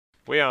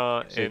We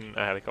are in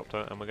a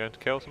helicopter and we're going to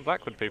kill some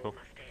Blackwood people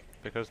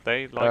because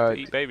they like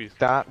to eat babies.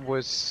 That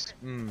was,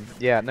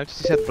 yeah.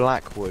 Notice you said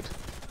Blackwood,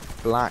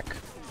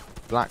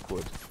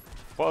 Blackwood.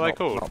 What are they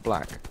called? Not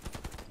black.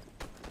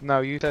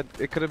 No, you said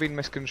it could have been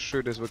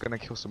misconstrued as we're gonna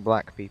kill some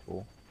black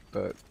people,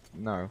 but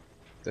no,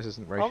 this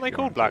isn't racial. Aren't they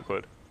called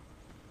Blackwood?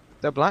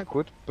 They're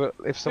Blackwood, but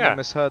if someone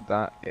misheard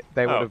that,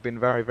 they would have been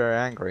very, very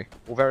angry.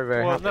 Or very,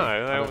 very happy. Well,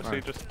 no, they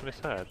obviously just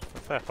misheard.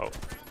 That's their fault.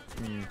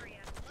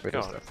 It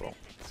is their fault.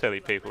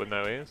 Silly people with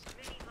no ears.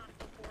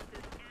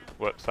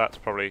 Whoops, that's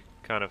probably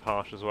kind of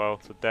harsh as well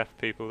to deaf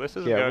people. This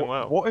isn't going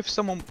well. What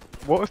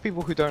if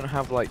people who don't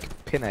have,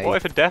 like, pin aid... What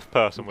if a deaf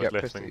person was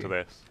listening to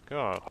this?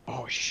 God.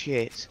 Oh,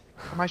 shit.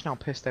 Imagine how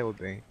pissed they would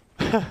be.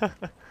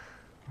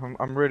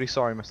 I'm really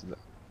sorry, Mr.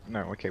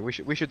 No, okay, we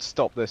should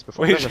stop this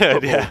before we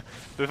should, yeah.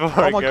 Before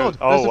oh my god!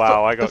 Oh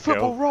wow, I got killed. The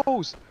football killed.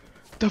 rolls!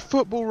 The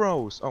football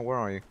rolls! Oh, where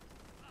are you?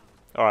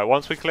 Alright,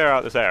 once we clear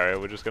out this area,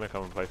 we're just gonna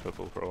come and play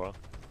football for a while.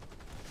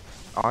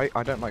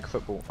 I don't like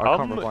football. I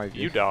can't revive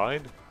you. You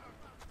died.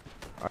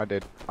 I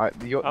did.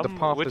 The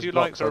path is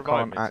blocked, so I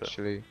can't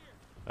actually...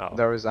 Oh,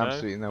 there is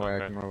absolutely no way I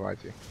can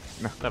revive you.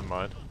 No. Never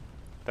mind.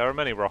 There are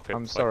many rockets.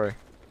 I'm sorry.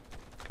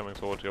 Coming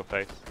towards your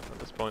face at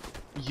this point.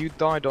 You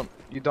died on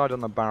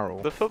the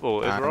barrel. The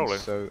football is rolling.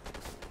 So,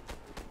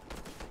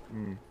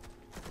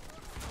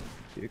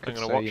 you could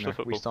say, watch the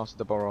football. We started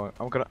the barrel.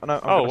 I'm gonna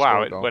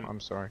wow, it went. I'm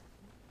sorry.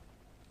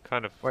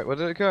 Kind of. Wait, where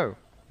did it go?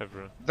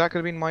 Everyone. That could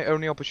have been my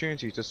only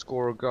opportunity to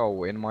score a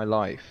goal in my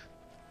life.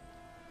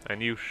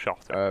 And you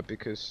shot it.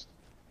 Because,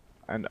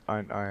 and I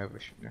have a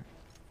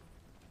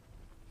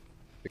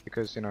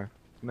because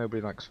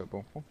nobody likes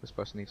football. Oh, this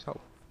person needs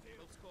help.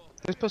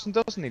 This person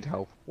does need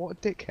help. What a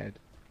dickhead.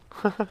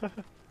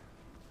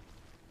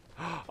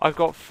 I've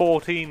got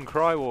 14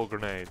 Crywar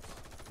grenades.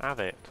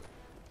 Have it.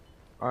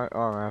 I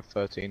have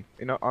 13.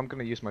 I'm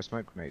gonna use my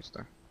smoke grenades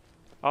though.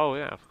 Oh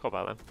yeah, I forgot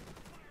about them.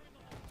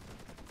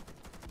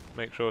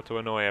 Make sure to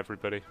annoy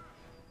everybody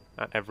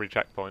at every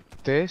checkpoint.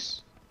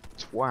 This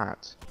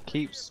twat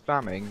keeps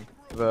spamming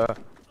the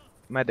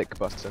medic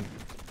button,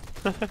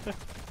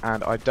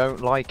 and I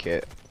don't like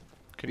it.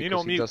 Can you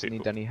not mute he doesn't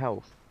people? need any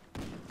health.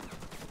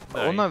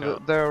 No, oh no,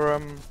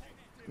 they're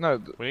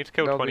no. We need to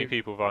kill 20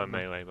 people via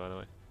melee, by the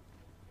way.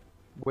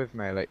 With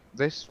melee,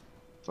 this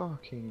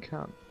fucking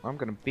cunt. I'm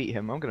gonna beat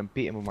him. I'm gonna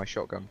beat him with my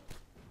shotgun.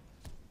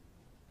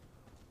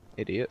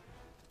 Idiot.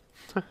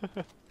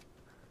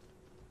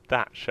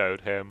 That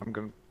showed him. I'm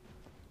gonna.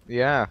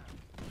 Yeah.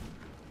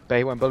 But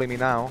he won't bully me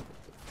now.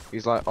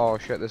 He's like, oh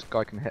shit, this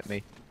guy can hit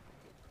me.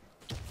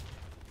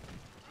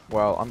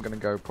 Well, I'm gonna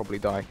go probably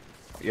die.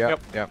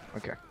 Yep.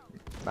 Okay.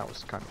 That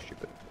was kind of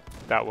stupid.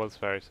 That was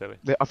very silly.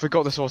 I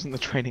forgot this wasn't the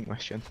training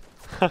mission.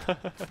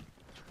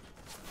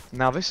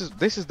 Now this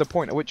is the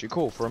point at which you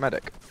call for a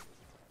medic.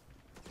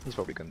 He's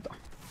probably gonna die.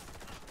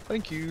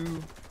 Thank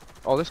you.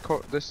 Oh,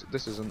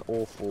 this is an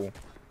awful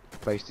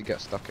place to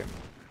get stuck in.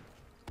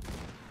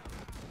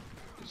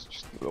 It's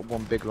just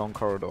one big long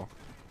corridor.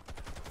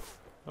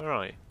 All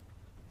right.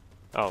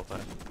 Oh, there.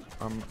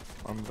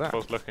 I'm there. I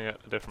was looking at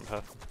a different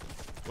person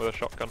with a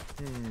shotgun.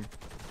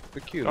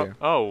 Peculiar.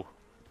 Oh,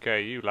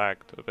 okay. You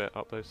lagged a bit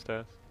up those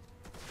stairs.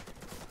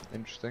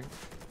 Interesting.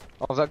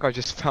 Oh, that guy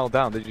just fell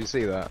down. Did you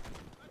see that?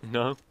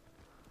 No.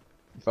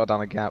 He fell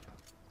down a gap.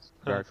 It's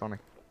very funny.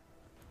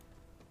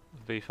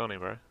 Be funny,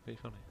 bro. Be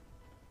funny.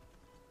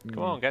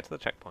 Come on, get to the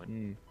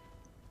checkpoint.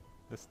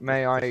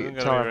 May I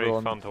this tell everyone?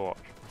 Really fun to watch.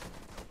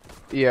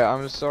 Yeah,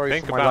 I'm sorry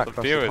Think for my about the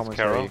lackluster viewers,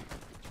 commentary. Kirill.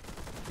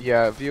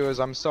 Yeah, viewers,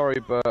 I'm sorry,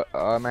 but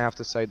I may have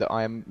to say that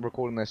I am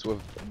recording this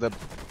with the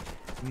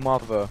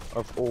mother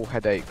of all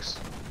headaches.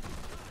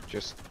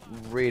 Just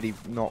really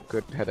not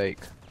good headache.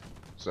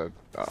 So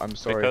I'm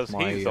sorry because if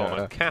my he's on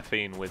a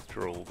caffeine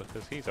withdrawal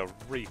because he's a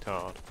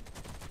retard.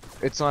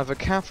 It's either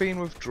caffeine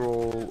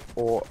withdrawal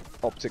or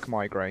optic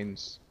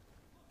migraines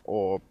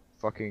or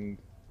fucking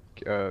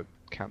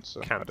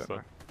cancer. I don't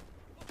know.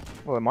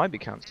 Well, it might be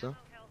cancer.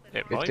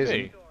 It might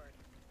be.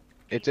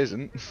 It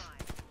isn't.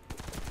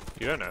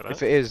 You don't know that.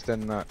 If it is,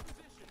 then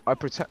I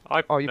protect.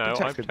 Oh, you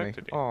protected me.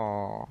 You.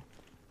 Oh,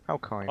 how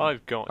kind.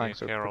 I've got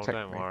Thanks you, Kirill.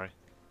 Don't worry.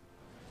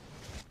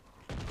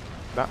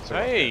 That's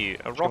hey,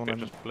 a rocket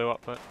just blew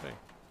up that thing.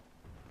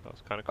 That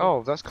was kind of cool.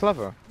 Oh, that's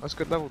clever. That's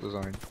good level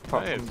design.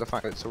 Apart from the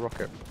fact that it's a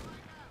rocket.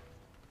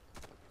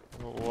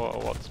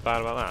 What's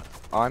bad about that?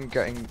 I'm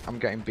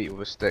getting beat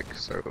with a stick.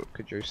 So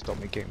could you stop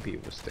me getting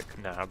beat with a stick?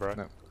 Nah, bro.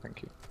 No,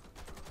 thank you.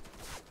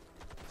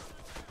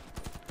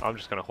 I'm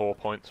just gonna whore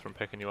points from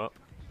picking you up.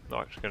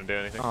 Not actually gonna do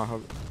anything.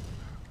 Oh,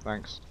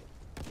 thanks.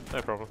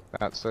 No problem.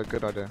 That's a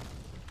good idea.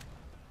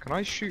 Can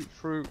I shoot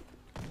through?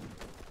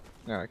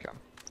 Yeah, I can.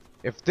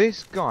 If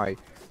this guy,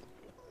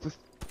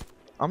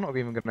 I'm not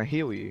even gonna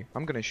heal you.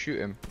 I'm gonna shoot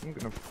him. I'm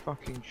gonna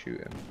fucking shoot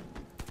him.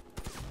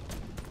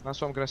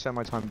 That's what I'm gonna spend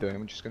my time doing.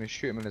 I'm just gonna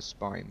shoot him in his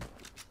spine.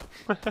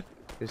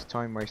 His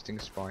time-wasting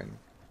spine.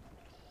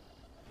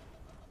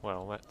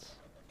 Well, let's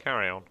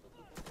carry on.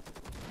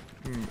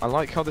 I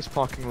like how this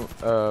car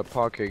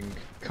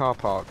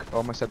park, I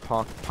almost said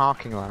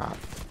parking lot,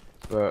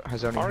 but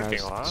has only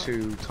has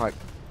two type.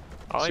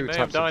 I Two may have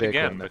types of died vehicle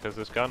again in there. because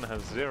this gun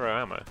has 0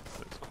 ammo.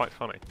 It's quite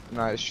funny.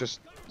 No, it's just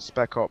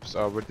Spec Ops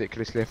are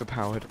ridiculously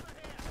overpowered.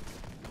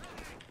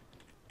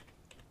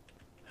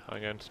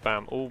 I'm going to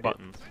spam all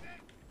buttons.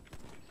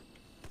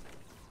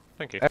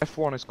 Thank you.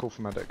 F1 is called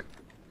for medic.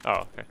 Oh,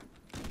 okay.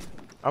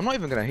 I'm not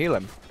even gonna heal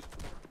him.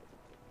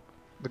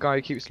 The guy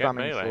who keeps Get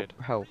spamming meleeed.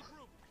 for health.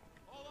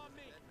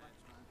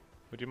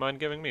 Would you mind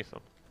giving me some?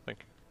 Thank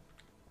you.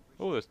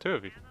 Oh, there's 2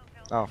 of you.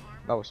 Oh,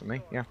 that wasn't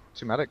me. Yeah,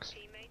 2 medics.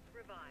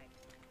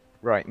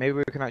 Right, maybe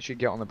we can actually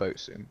get on the boat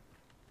soon.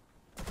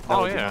 That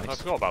Oh would be yeah, nice. I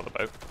forgot about the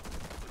boat.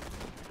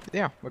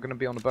 Yeah, we're gonna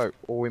be on a boat,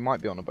 or we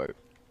might be on a boat.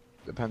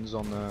 Depends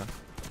on the.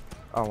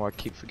 Oh, I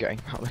keep forgetting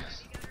about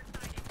this.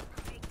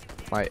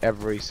 Like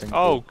every single.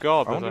 Oh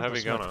god, I there's wonder a if heavy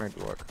the smoke gunner. grenade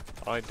will work.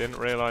 I didn't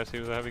realise he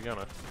was a heavy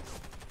gunner.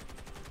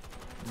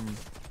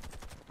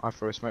 I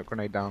throw a smoke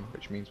grenade down,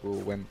 which means we'll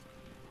win.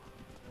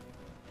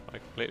 I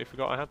completely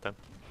forgot I had them.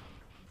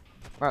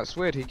 That's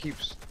weird. He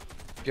keeps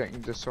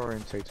getting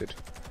disorientated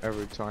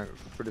every time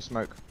through the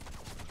smoke.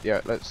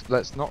 Yeah,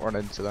 let's not run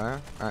into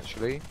there.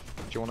 Actually, do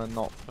you want to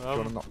not? Do you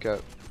want to not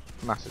get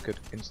massacred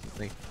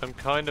instantly? I'm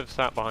kind of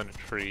sat behind a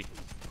tree.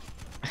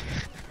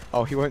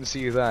 Oh, he won't see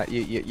you there.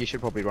 You should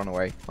probably run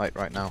away, like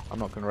right now. I'm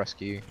not going to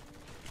rescue you.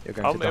 You're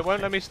going to die. It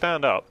won't let me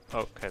stand up.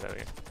 Oh, okay, there we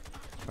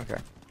go.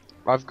 Okay.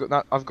 I've got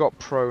that. I've got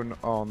prone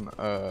on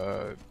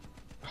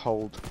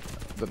hold,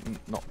 but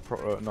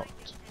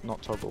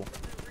not toggle,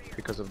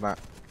 because of that.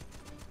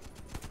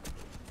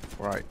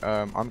 Right.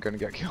 I'm going to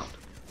get killed.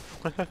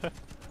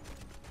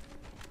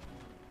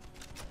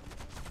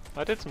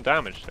 I did some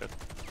damage to it.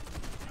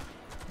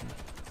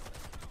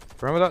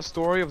 Remember that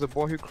story of the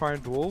boy who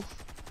cried wolf?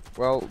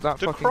 Well, that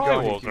The fucking guy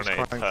cry who wall keeps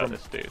grenades crying hurt from.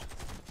 this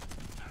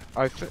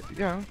dude.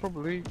 Yeah,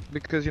 probably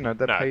because you know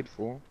they're No. paid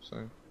for.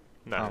 So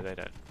No, Oh. they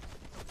don't.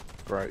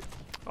 great.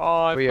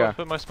 Oh, I But forgot yeah. to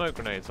put my smoke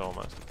grenades on.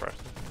 That's depressing.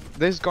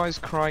 This guy's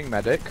crying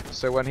medic,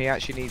 so when he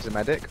actually needs a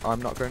medic,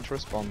 I'm not going to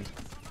respond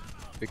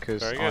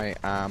because Very I good.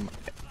 am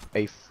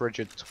a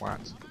frigid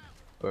twat.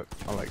 But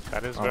I like.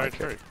 That is I very like it.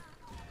 true.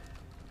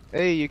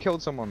 Hey, you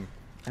killed someone.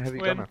 A heavy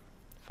Win. gunner.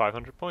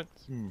 500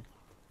 points. Hmm.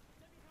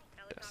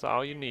 That's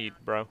all you need,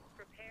 bro.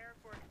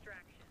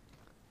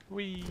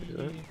 Whee.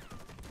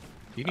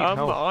 You need help.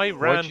 I Why'd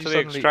ran you to the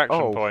suddenly-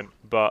 extraction oh, point,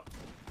 but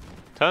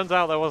turns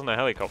out there wasn't a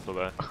helicopter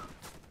there.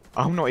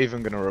 I'm not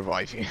even gonna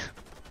revive you.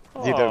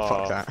 You don't Aw.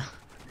 fuck that.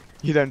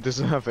 You don't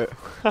deserve it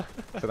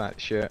for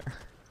that shit.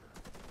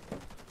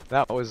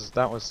 That was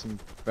some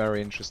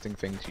very interesting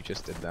things you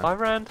just did there. I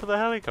ran to the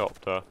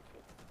helicopter.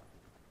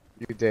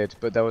 You did,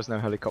 but there was no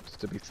helicopter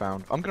to be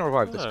found. I'm gonna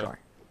revive this No. guy.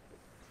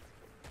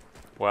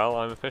 Well,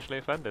 I'm officially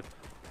offended.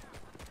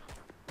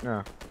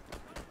 Yeah.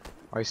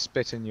 I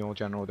spit in your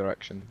general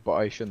direction, but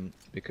I shouldn't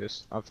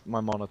because my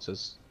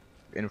monitor's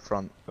in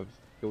front of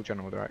your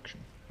general direction.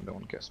 I don't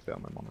want to get spit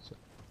on my monitor.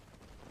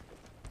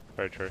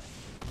 Very true.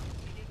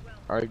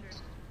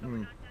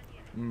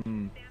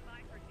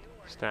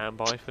 Stand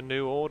by for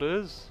new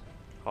orders.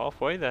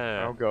 Halfway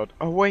there. Oh god.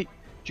 Oh wait,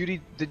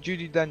 did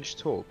Judi Dench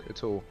talk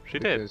at all? She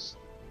did. Because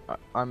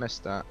I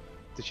missed that.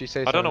 Did she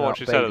say I something don't know what about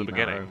she said at the baby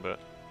beginning, marrow? but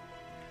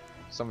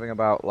Something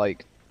about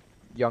like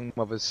young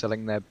mothers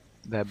selling their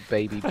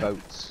baby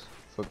boats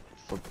for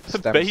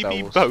stem baby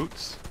cells.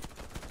 boats.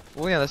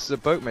 Well, yeah, this is a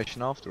boat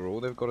mission after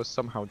all. They've got to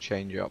somehow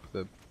change up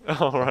the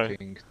All right.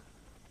 fucking.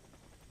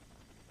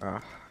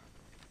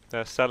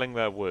 They're selling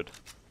their wood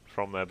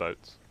from their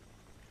boats,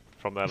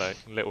 from their like,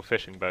 little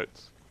fishing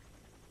boats.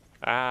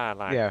 Ah,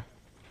 like Yeah.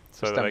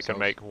 so that stem they can cells.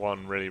 make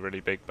one really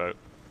big boat.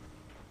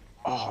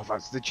 Oh,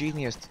 that's the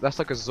genius. That's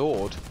like a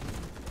Zord,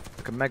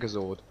 like a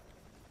Megazord,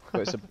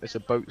 but it's a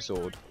boat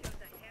Zord.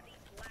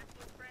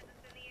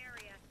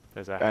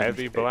 There's a And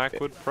heavy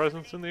Blackwood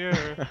presence in the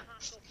area.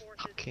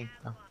 Fucking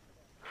hell.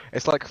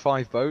 It's like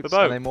 5 boats,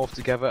 boat. and they morph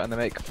together and they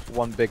make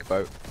one big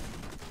boat.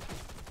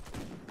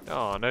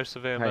 Oh, no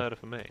severe Hey. murder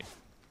for me.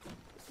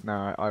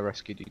 No, I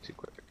rescued you too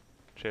quick.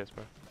 Cheers,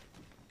 bro.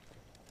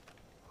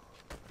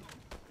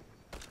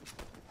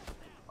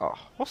 Oh.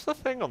 What's the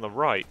thing on the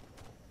right?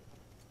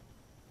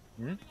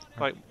 Hmm?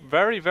 Like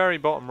very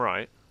bottom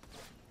right.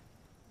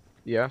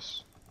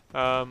 Yes.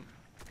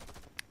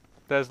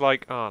 There's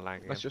like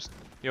lagging. That's just.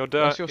 Your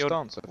That's your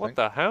stance, I What think.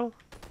 the hell?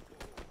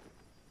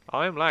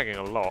 I am lagging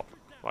a lot.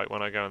 Like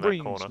when I go in that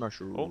Brain corner.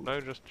 smasher. Oh no,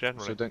 just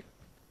generally. So don't.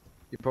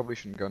 You probably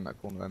shouldn't go in that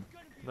corner then.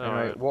 No.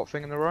 Anyway, what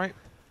thing on the right?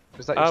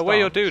 Is that your Where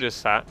your stance? dude is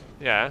sat.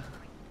 Yeah.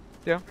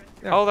 Yeah.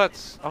 Yeah. Oh,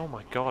 that's. Oh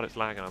my god, it's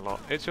lagging a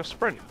lot. It's your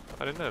sprint.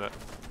 I didn't know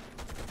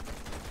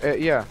that.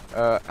 Yeah.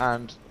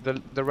 And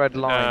the red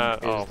line is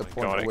oh the my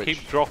point god, at it which.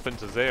 keeps dropping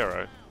to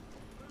 0.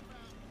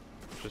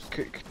 Just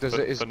Does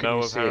for- it? for Can no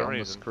you see it apparent on the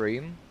reason.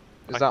 screen?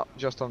 Is I- that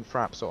just on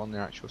Fraps or on the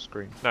actual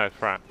screen? no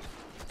frap.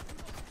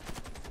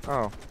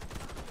 Oh.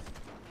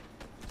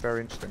 Very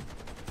interesting.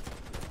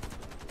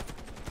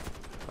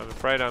 I'm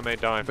afraid I may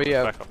die from But the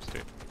yeah. Black Ops 2.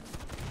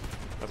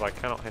 As I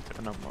cannot hit it.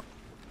 And I'm not.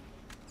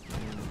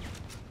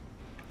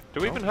 Do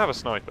we Oh. even have a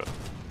sniper?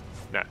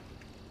 No.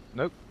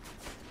 Nope.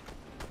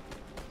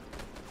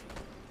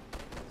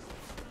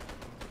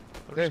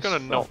 I'm This just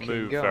gonna not fucking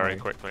move very guy.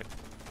 quickly.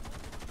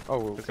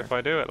 Oh, Because okay. if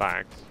I do, it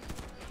lags,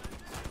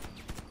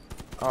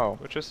 Oh,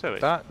 which is silly.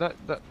 yeah,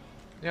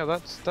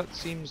 that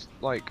seems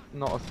like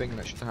not a thing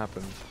that should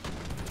happen.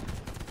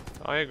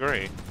 I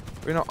agree.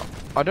 You know,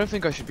 I don't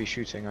think I should be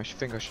shooting. I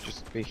think I should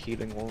just be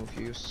healing all of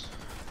you.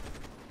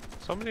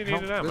 Somebody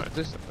needed ammo.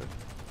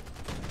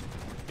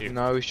 You.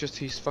 No, it's just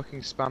he's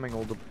fucking spamming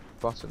all the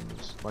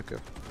buttons like a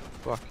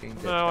fucking.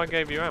 No, I dickhead.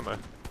 gave you ammo.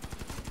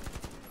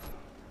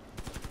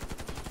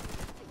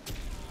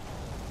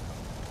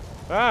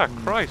 Ah,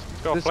 Christ, he's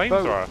got a This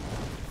boat- flamethrower.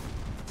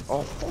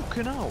 Oh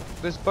fucking hell!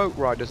 This boat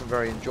ride isn't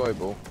very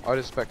enjoyable. I was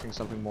expecting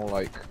something more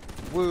like,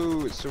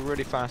 woo, it's a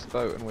really fast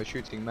boat and we're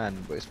shooting men,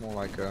 but it's more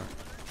like a,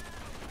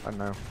 I don't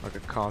know, like a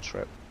car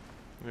trip.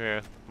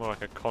 Yeah, more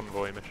like a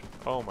convoy mission.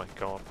 Oh my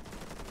god.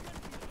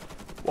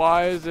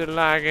 Why is it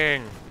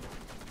lagging?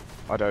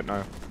 I don't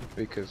know,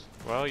 because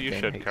Well, you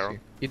game should, hates Kirill.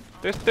 you.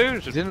 This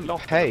dude's just didn't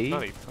lost pay. in the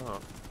bloody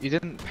park. You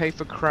didn't pay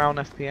for Crown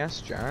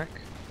FPS, Jack.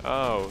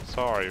 Oh,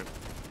 sorry.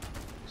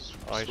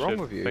 What's I wrong should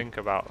with you? think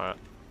about that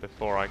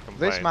before I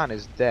complain. This man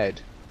is dead.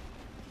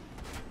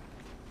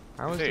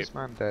 How is Indeed. this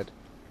man dead?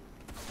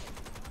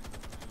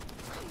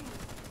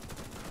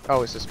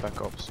 Oh, it's a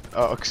Spec Ops.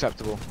 Oh,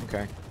 acceptable.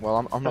 Okay. Well,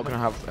 I'm not gonna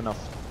have enough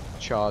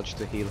charge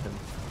to heal him.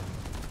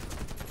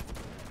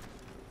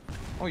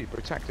 Oh, you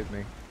protected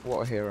me.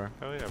 What a hero.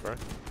 Oh yeah, bro.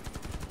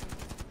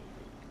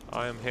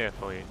 I am here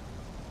for you.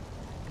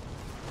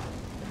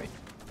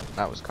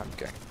 That was kind of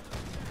gay.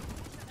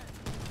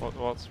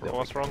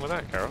 What's wrong with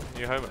that, Kirill?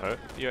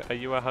 Are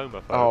you a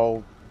homophobe?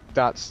 Oh,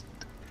 that's.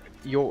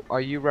 Are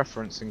you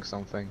referencing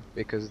something?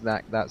 Because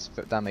that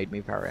made me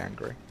very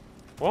angry.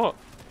 What?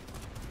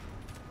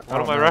 What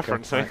Oh, am I no, okay,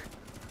 referencing?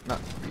 No,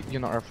 you're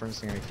not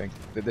referencing anything.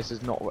 This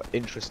is not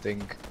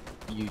interesting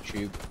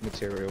YouTube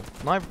material.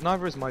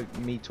 Neither is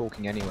me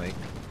talking anyway.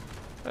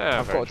 Yeah,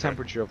 I've very got a true.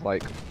 temperature of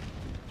like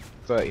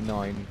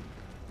 39.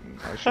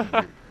 I shouldn't be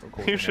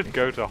recording You should anything.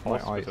 go to My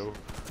eyes. hospital.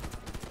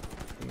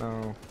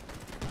 No.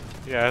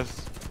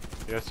 Yes.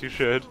 Yes, you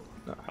should.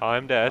 No.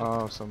 I'm dead.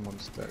 Oh,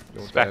 someone's dead.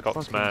 You're Spec dead.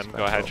 Ops Fucking man, Spec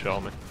go ahead, Ops.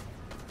 show me.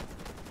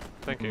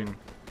 Thank you. Mm.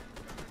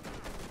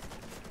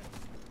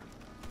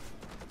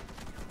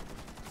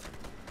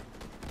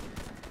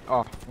 Oh,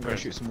 I'm Where gonna is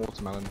shoot some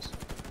watermelons.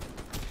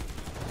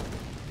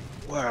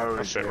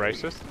 That's a bit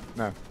racist.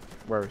 No.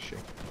 Where is she?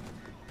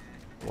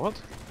 What?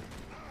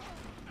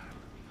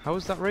 How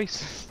is that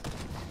racist?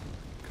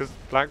 Because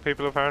black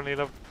people apparently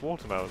love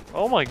watermelons.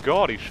 Oh my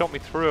god, he shot me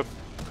through a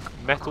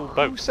metal Who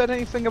boat. said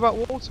anything about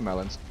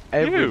watermelons?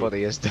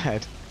 Everybody is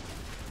dead.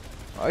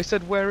 I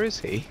said, where is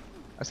he?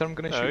 I said, I'm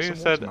gonna No, shoot you some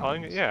said,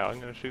 watermelons. I'm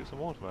going to shoot some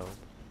watermelons.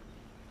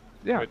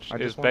 Yeah, Which I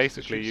is just wanted to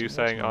basically shoot you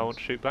some saying, I want watermelons.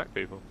 to shoot black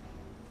people.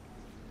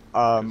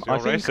 'Cause I you're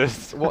think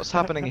racist. what's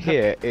happening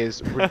here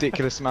is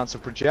ridiculous amounts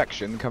of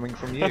projection coming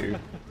from you. You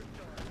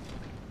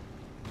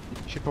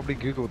should probably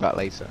Google that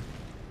later.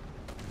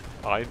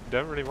 I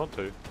don't really want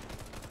to.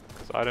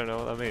 Because I don't know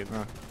what that means.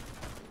 No.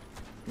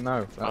 No,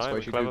 that's I'm why a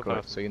you should clever Google it,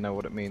 person. so you know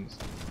what it means.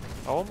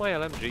 I want my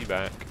LMG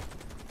back.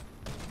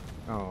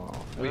 Oh,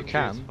 well you LMG is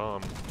can.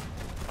 fun.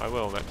 I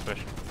will next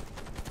mission.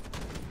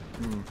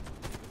 Hmm.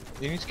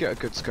 You need to get a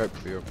good scope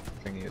for your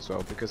thingy as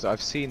well, because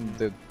I've seen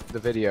the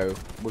video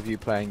with you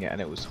playing it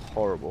and it was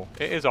horrible.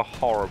 It is a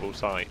horrible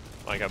sight.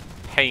 Like a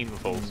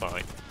painful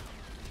sight.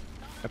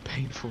 A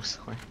painful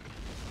sight.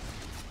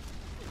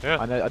 Yeah.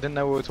 I didn't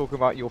know we were talking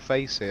about your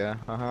face here.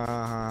 Oh,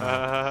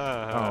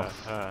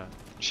 I'm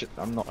shit,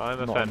 I'm not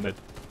in the- offended.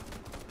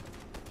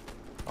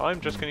 I'm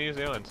just going to use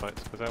the iron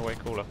sights because they're way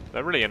cooler.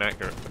 They're really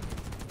inaccurate.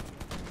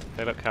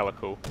 They look hella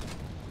cool.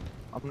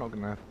 I'm not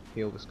gonna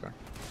heal this guy.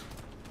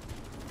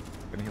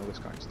 I'm gonna heal this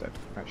guy instead.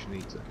 I actually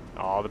need to.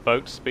 Oh, the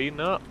boat's speeding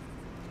up.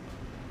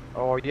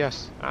 Oh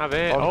yes. Have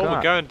it. Oh, look Oh, at we're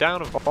that. going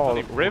down a Oh,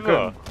 bloody we're river.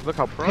 going- Look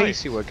how Christ.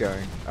 pacey we're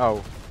going.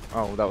 Oh,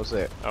 that was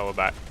it. Oh, we're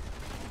back.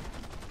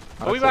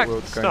 I Are we thought back we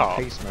were to going start?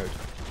 pace mode.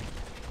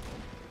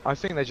 I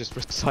think they're just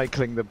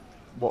recycling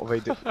what they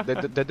do.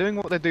 they're doing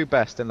what they do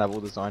best in level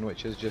design,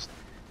 which is just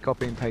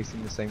copy and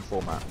pasting the same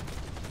format.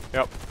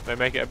 Yep. They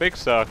make it a big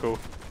circle.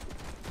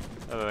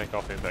 And then they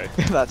copy and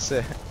paste. That's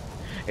it.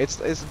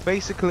 It's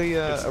basically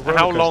It's a roller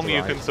how long coaster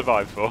you ride. can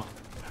survive for.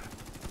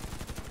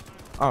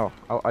 Oh,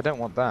 I don't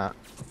want that.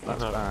 That's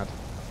No. bad.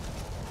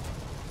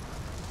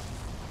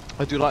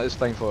 I do like this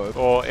flamethrower.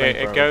 Or it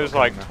flamethrower goes got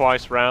like going there.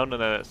 twice round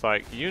and then it's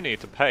like, you need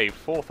to pay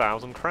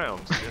 4,000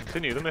 crowns to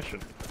continue the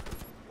mission.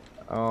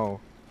 Oh,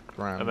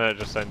 grand. And then it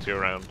just sends you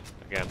around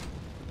again.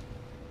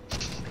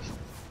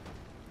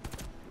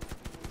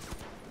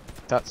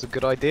 That's a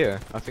good idea.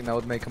 I think that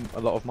would make 'em a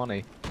lot of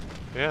money.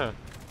 Yeah.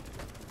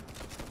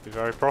 Be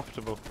very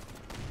profitable.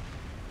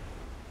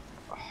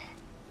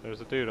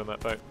 There's a dude on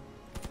that boat.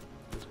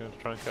 Who's going to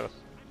try and kill us.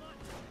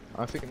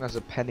 I think there's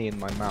a penny in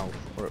my mouth,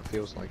 or it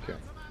feels like it.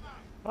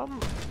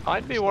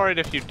 I'd be worried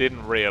if you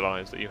didn't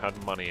realise that you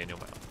had money in your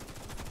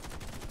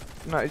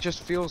mouth. No, it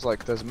just feels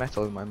like there's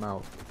metal in my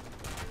mouth.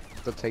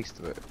 The taste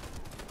of it.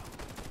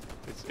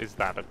 Is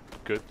that a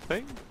good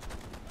thing?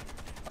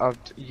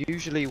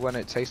 Usually when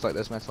it tastes like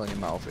there's metal in your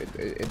mouth,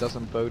 it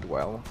doesn't bode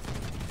well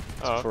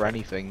Oh, for okay.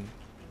 anything.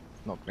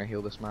 Not gonna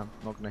heal this man.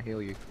 Not gonna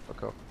heal you.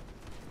 Fuck off.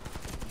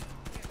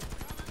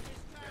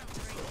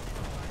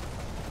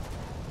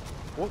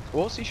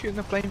 What's he shooting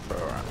the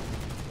flamethrower at?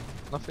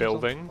 Nothing's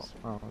Buildings.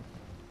 Oh.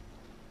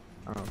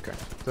 Oh, okay.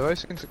 Do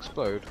those things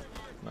explode?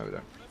 No, they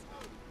don't.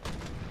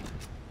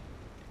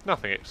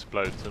 Nothing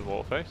explodes in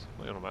Warface.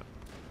 What are you on about?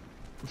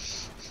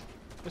 This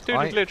dude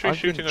is literally I've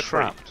shooting been a tree.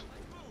 trapped.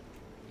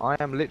 I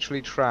am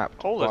literally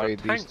trapped Oh, there's by a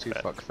these tank two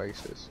there. fuck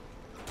faces.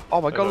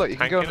 Oh my There's god, a look, you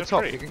can tank go on in the a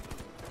top. tree. You can...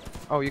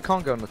 Oh, you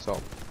can't go on the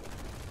top.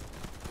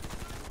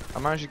 I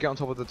managed to get on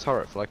top of the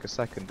turret for like a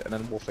second, and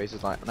then Warface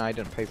is like, nah, I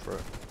didn't pay for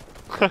it.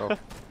 Fuck off.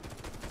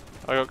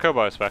 I got killed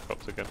by a spec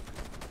ops again.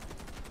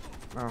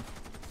 Oh.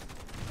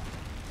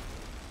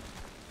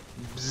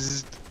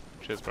 Bzzzt.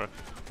 Cheers, bro.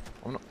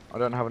 I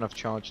don't have enough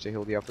charge to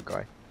heal the other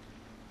guy.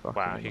 Wow,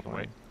 Fucking he can wait.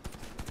 annoying.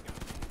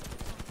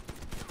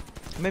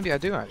 Maybe I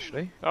do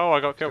actually. Oh, I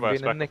got killed by a Be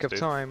in the spec nick ops of dude.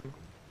 time.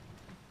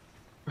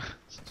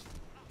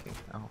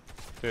 Oh.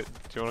 Do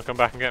you want to come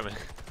back and get me?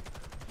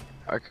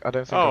 I don't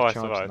think Oh, I've I charged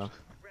survived. enough.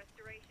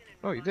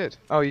 Oh, you did?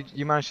 Oh,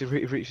 you managed to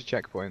reach the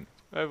checkpoint.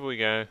 Over we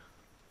go.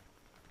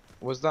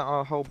 Was that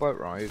our whole boat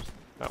ride?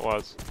 That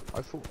was.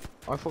 I thought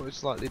it'd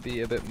slightly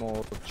be a bit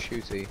more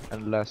shooty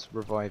and less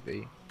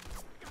revivey.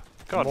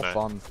 God, More no.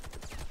 fun.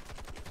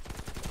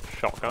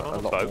 Shotgun A on a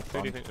lot boat? more Who do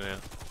you fun. think they are?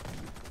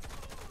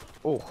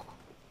 Oh,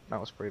 that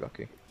was pretty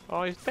lucky.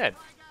 Oh, he's dead.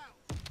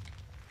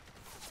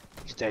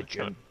 He's dead,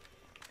 Jim.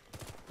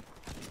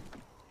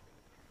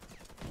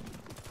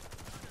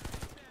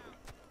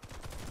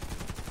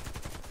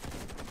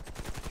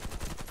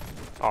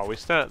 Oh, we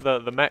start the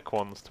mech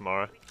ones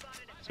tomorrow,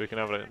 so we can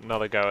have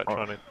another go at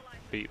trying to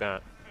beat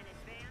that.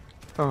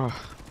 Oh,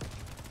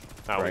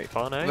 That'll be great.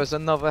 fun, eh? There's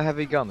another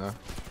heavy gunner.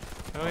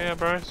 Oh yeah,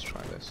 bro. Let's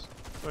try this.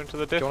 We're into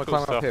the Do you want difficult to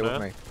climb up stuff here now.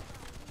 with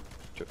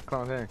me?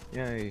 Climb up here,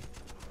 yay.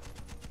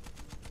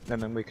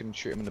 And then we can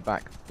shoot him in the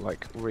back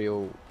like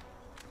real,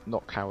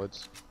 not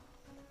cowards.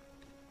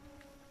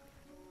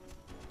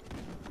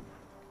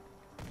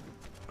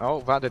 Oh,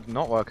 that did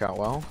not work out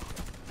well.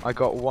 I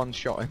got one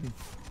shot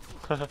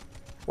in.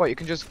 Wait, you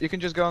can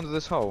just go under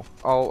this hole.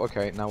 Oh,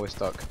 okay, now we're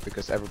stuck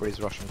because everybody's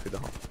rushing through the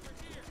hole.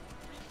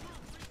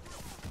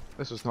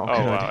 This was not a Oh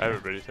good wow, idea.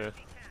 everybody's here.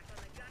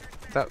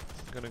 That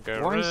I'm gonna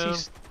go why around.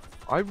 is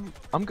he?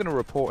 I'm gonna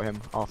report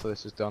him after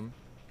this is done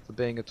for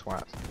being a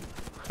twat.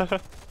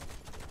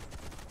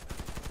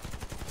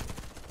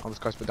 Oh, this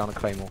guy's put down a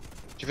claymore.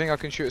 Do you think I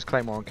can shoot his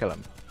claymore and kill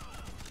him?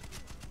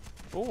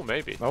 Oh,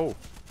 maybe. Oh,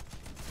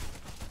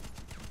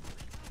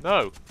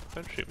 No,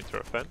 don't shoot me through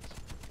a fence.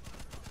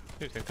 Who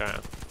do you think I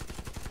am?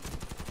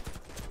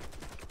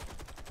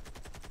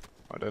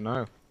 I don't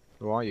know.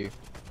 Who are you?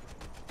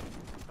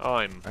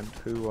 I'm And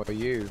who are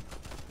you?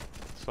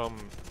 some,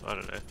 I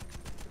don't know.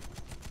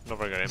 Not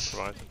very good at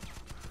improvising.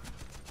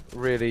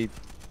 Really,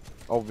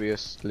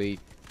 obviously.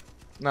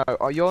 No,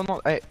 you're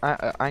not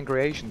a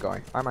angry Asian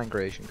guy. I'm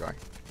angry Asian guy.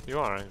 You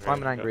are angry.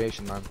 I'm an angry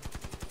Asian man.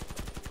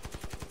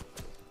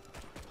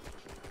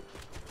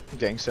 I'm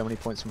getting so many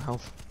points from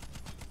health.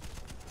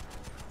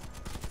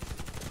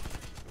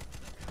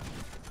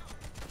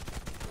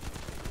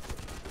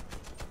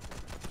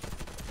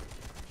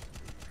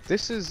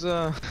 This is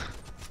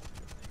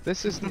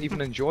this isn't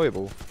even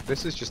enjoyable.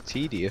 This is just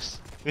tedious.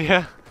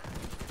 Yeah.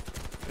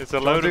 It's a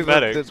Do you wanna load do of the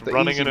medics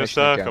running easy in a mission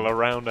circle again?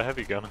 around a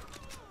heavy gunner.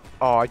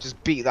 Oh, I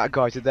just beat that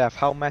guy to death.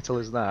 How metal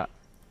is that?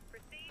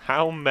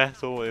 How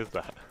metal is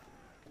that?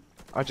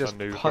 I just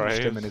new punched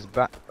him phrase. in his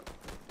back,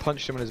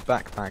 punched him in his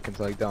backpack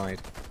until he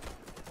died.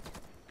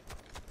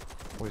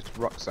 Or his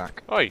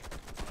rucksack. Oi!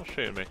 What's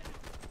shooting me?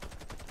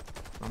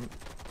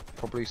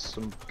 Probably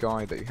some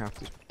guy that you have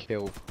to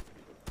kill.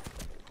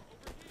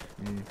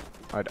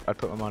 I'd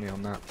put my money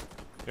on that.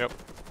 Yep.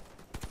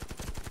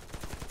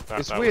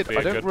 It's That would weird. be a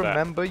I don't good bet.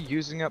 remember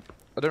using up.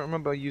 I don't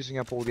remember using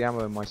up all the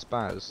ammo in my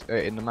spaz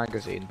in the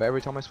magazine. But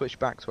every time I switch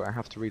back to it, I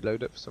have to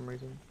reload it for some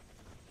reason.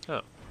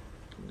 Oh.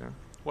 Yeah.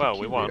 Well,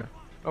 we won.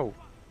 Oh,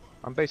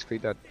 I'm basically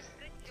dead.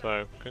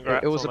 So,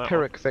 congrats It was on a that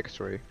Pyrrhic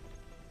victory.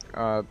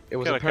 It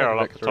was Kill a a Kirill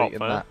Pyrrhic off the victory top in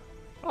there. that.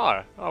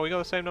 one. Oh, we got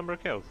the same number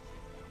of kills.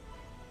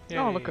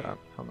 Oh, look Yay. at that!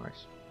 How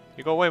nice.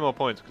 You got way more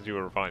points because you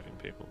were reviving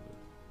people.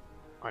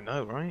 I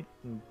know, right?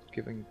 And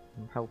giving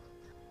them health.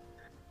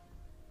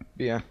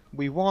 But yeah,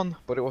 we won,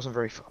 but it wasn't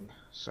very fun.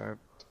 So,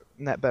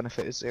 net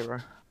benefit is 0.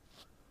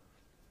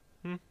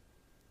 Hmm.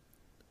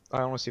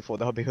 I honestly thought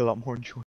that would be a lot more enjoyable.